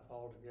good life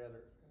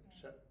altogether,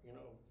 except,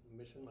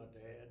 missing my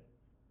dad.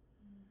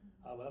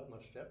 Mm-hmm. I love my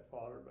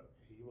stepfather, but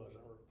he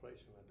wasn't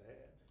replacing my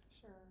dad.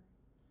 Sure.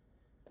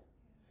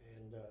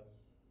 And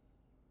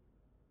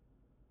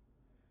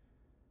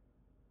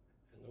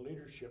the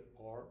leadership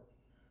part,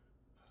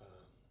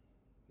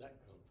 that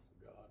comes from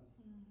God.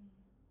 Mm-hmm.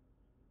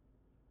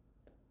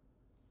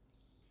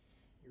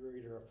 You're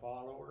either a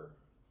follower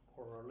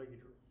or a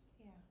leader.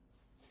 Yeah.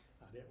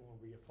 I didn't want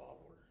to be a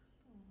follower.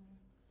 Mm-hmm.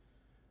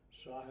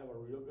 So I have a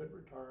real good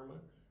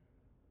retirement,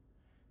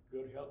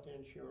 good health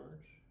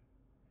insurance,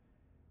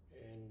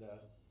 and the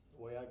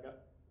way I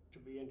got to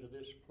be into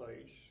this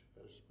place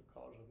is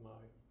because of my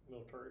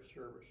military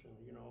service and,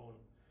 and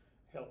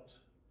health.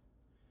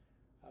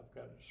 I've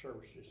got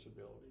service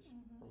disabilities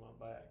for my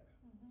back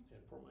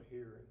and for my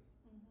hearing.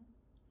 Mm-hmm.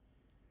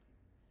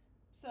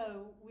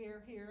 So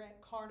we're here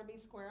at Carnaby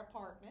Square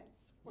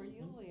Apartments, where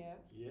you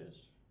live.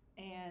 Yes.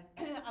 And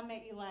I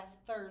met you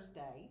last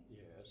Thursday.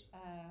 Yes.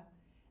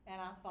 And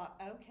I thought,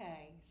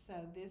 okay, so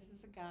this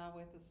is a guy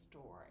with a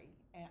story,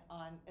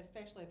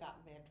 especially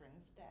about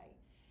Veterans Day.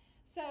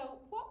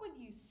 So what would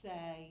you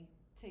say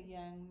to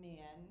young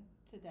men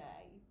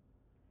today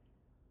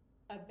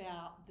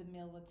about the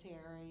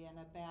military and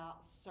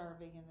about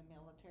serving in the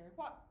military?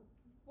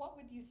 What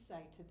would you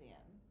say to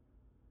them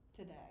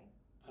today?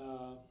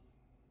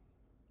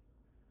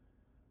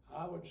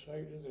 I would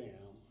say to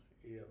them,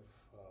 if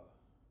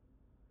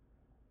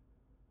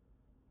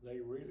they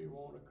really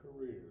want a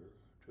career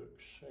to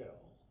excel,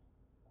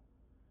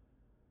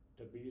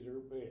 to be their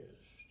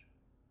best,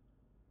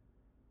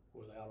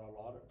 without a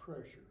lot of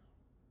pressure,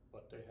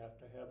 but they have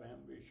to have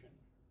ambition.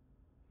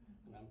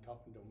 And I'm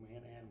talking to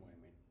men and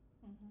women,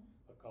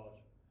 because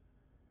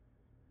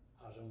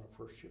I was on the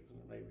first ship in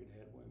the Navy that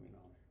had women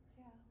on it.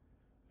 Yeah.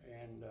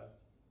 And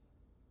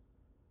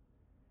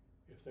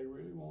if they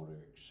really want to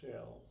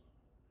excel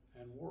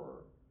and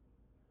work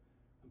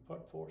and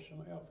put forth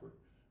some effort,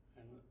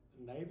 and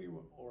the Navy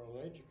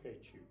will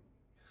educate you,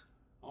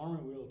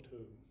 Army will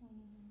too.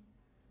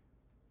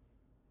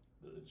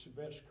 It's the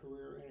best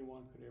career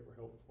anyone could ever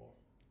hope for.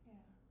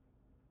 Yeah.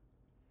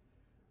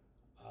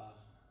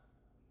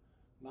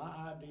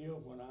 My idea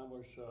when I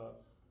was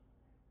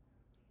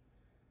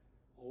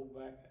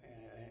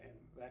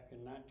back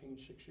in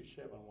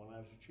 1967, when I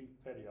was a chief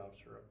petty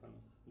officer up in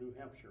New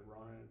Hampshire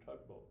running a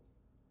tugboat,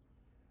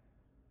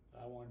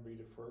 I wanted to be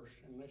the first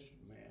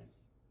enlisted man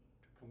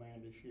to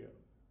command a ship.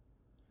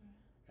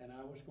 And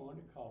I was going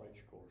to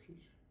college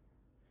courses,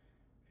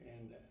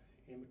 and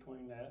in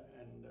between that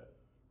and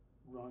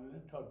running a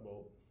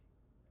tugboat,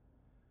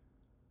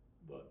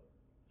 but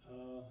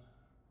I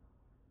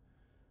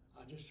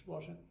just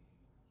wasn't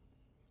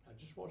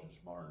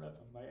smart enough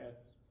in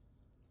math.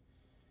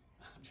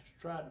 I just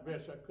tried the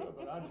best I could,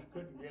 but I just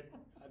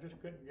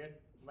couldn't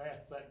get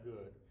math that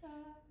good.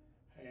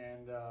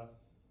 And I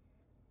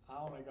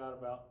only got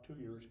about 2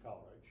 years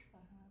college,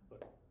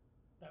 but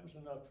that was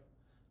enough.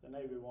 The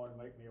Navy wanted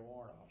to make me a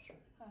warrant officer.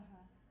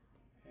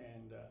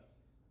 And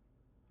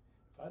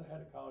if I'd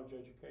had a college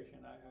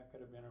education, I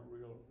could have been a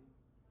real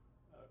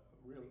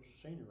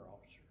senior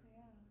officer.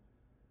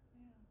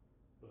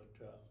 But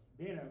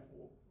being a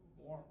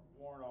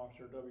warrant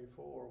officer,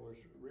 W4, was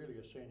really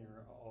a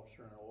senior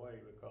officer in a way,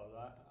 because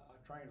I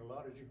trained a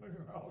lot of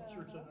junior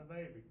officers in the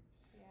Navy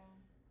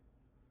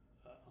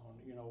on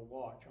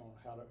watch on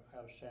how to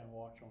stand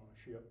watch on a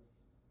ship.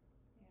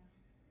 Yeah.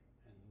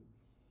 And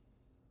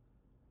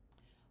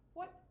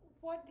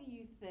What do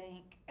you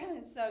think?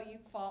 So you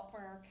fought for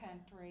our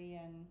country,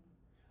 and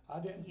I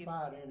didn't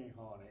fight any,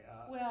 honey.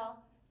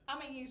 well, I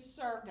mean, you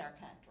served our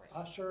country.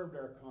 I served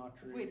our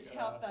country, Which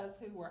helped those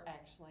who were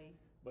actually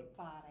but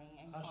fighting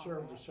and I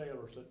served the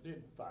sailors that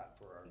did fight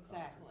for our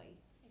country.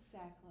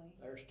 Exactly.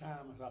 There's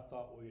times I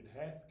thought we'd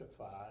have to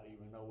fight,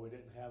 even though we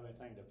didn't have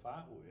anything to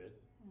fight with.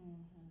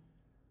 Mm-hmm.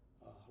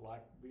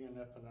 Like being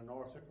up in the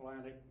North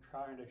Atlantic,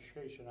 trying to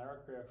chase an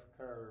aircraft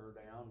carrier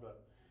down to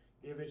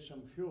give it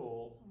some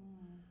fuel,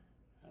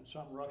 and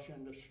some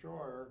Russian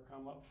destroyer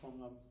come up from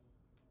the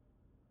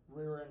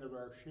rear end of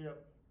our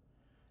ship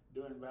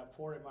doing about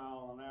 40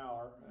 miles an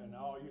hour, and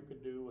all you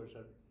could do was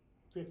at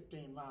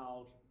 15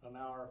 miles an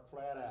hour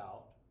flat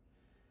out.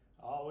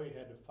 All we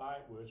had to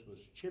fight with was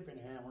chipping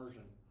hammers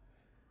and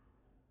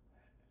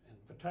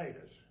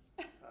potatoes.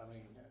 I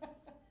mean,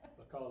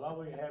 because all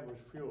we had was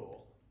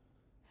fuel.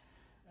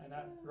 And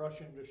that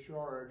Russian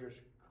destroyer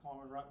just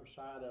coming right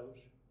beside us.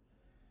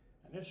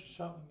 And this is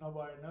something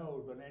nobody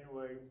knows, but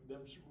anyway,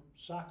 them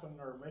cycling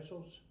their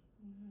missiles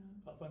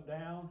up and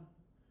down,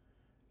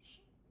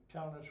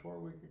 telling us where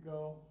we could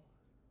go,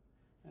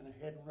 and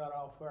heading right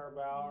off our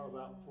bow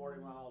about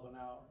 40 miles an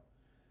hour.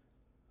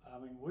 I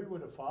mean, we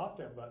would have fought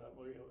them, but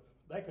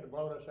they could have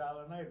blown us out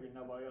of the Navy.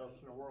 Nobody else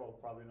in the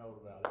world probably knows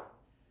about it.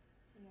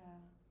 Yeah.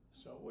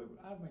 So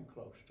I've been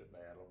close to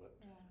battle, but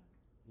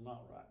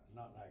not in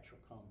actual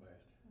combat.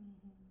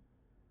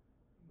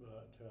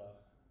 But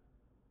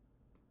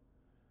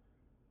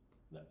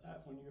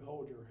that when you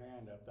hold your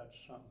hand up, that's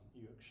something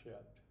you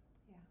accept.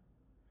 Yeah.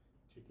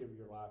 To give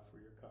your life for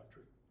your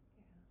country.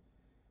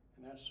 Yeah.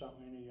 And that's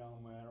something any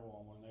young man or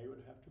woman, they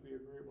would have to be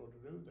agreeable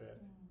to do that.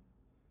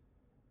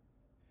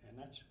 And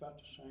that's about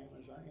the same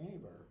as any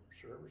of our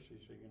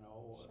services,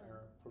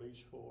 our police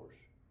force,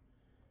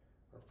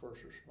 our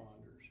first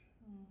responders.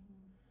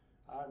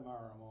 I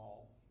admire them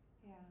all.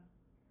 Yeah.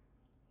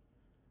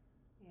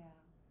 Yeah.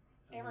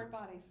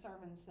 Everybody's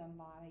serving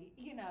somebody,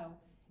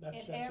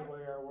 That's the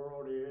way our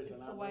world is,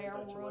 and I believe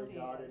that's the way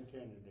God is.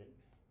 intended it.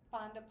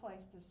 Find a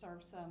place to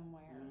serve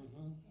somewhere.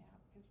 Mm-hmm. Yeah,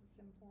 because it's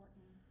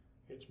important.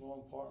 It's more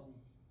important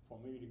for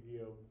me to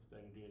give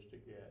than it is to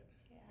get.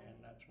 Yeah.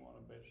 And that's one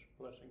of the best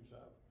blessings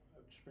I've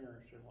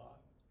experienced in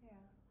life.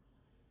 Yeah.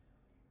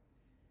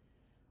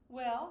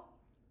 Well,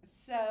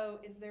 so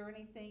is there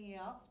anything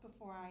else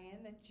before I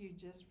end that you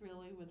just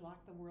really would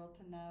like the world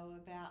to know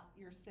about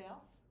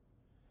yourself?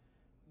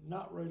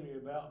 Not really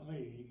about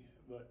me,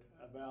 but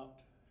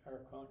about our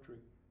country.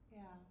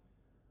 Yeah.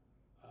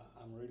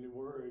 I'm really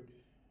worried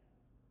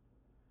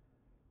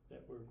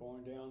that we're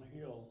going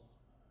downhill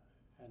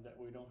and that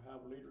we don't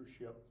have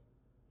leadership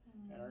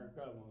in our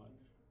government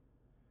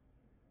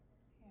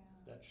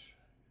that's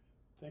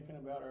thinking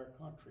about our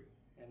country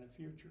and the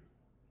future.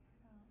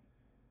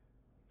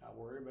 I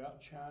worry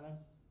about China.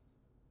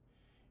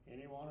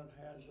 Anyone that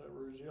has a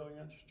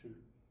resilience to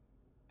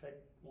take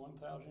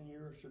 1,000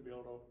 years to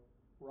build a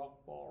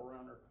rock wall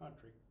around our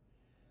country,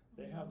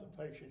 they have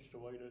the patience to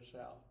wait us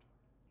out.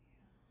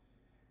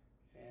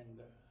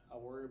 And I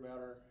worry about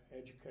our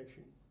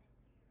education,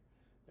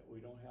 that we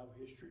don't have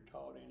history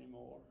taught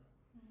anymore.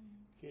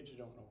 Kids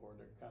don't know where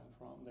they're coming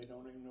from. They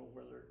don't even know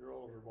whether they're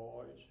girls or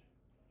boys.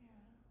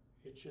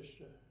 It's just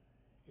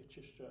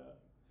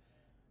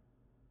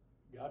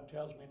God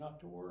tells me not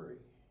to worry.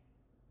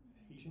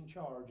 He's in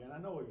charge, and I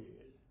know He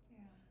is.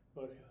 Yeah.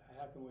 But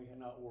how can we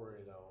not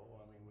worry, though?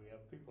 I mean, we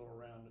have people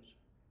around us,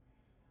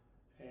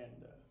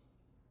 and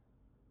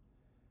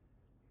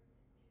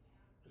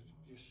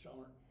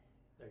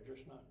they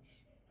just not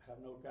have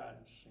no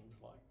guidance,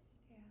 seems like.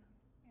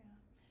 Yeah.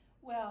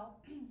 Well,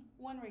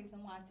 one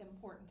reason why it's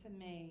important to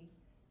me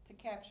to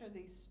capture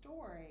these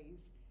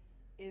stories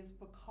is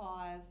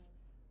because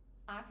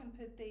I can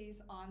put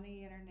these on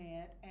the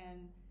internet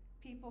and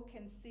people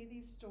can see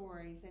these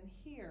stories and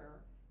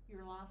hear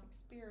your life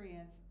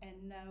experience and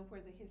know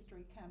where the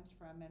history comes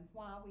from and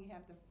why we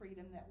have the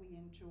freedom that we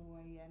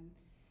enjoy. And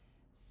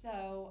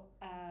so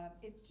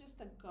it's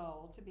just a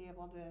goal to be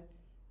able to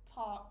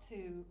talk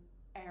to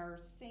our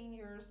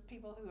seniors,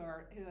 people who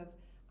have.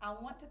 I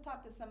want to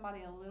talk to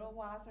somebody a little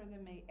wiser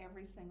than me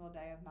every single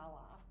day of my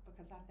life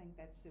because I think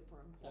that's super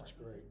important. That's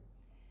great.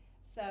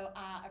 So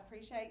I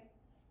appreciate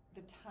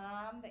the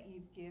time that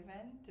you've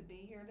given to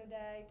be here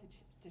today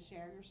to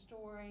share your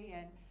story.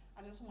 And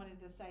I just wanted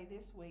to say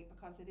this week,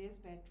 because it is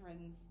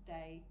Veterans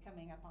Day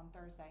coming up on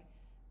Thursday,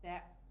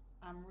 that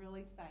I'm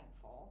really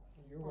thankful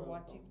for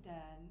what you've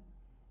done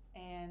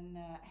and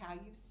how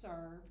you've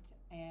served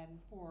and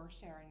for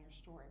sharing your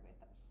story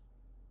with us.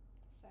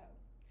 So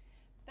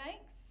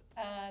thanks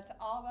to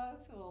all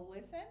those who will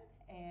listen,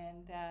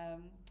 and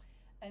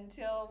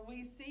until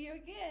we see you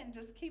again,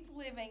 just keep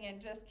living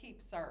and just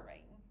keep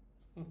serving.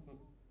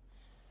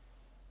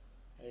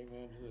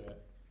 Amen to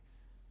that.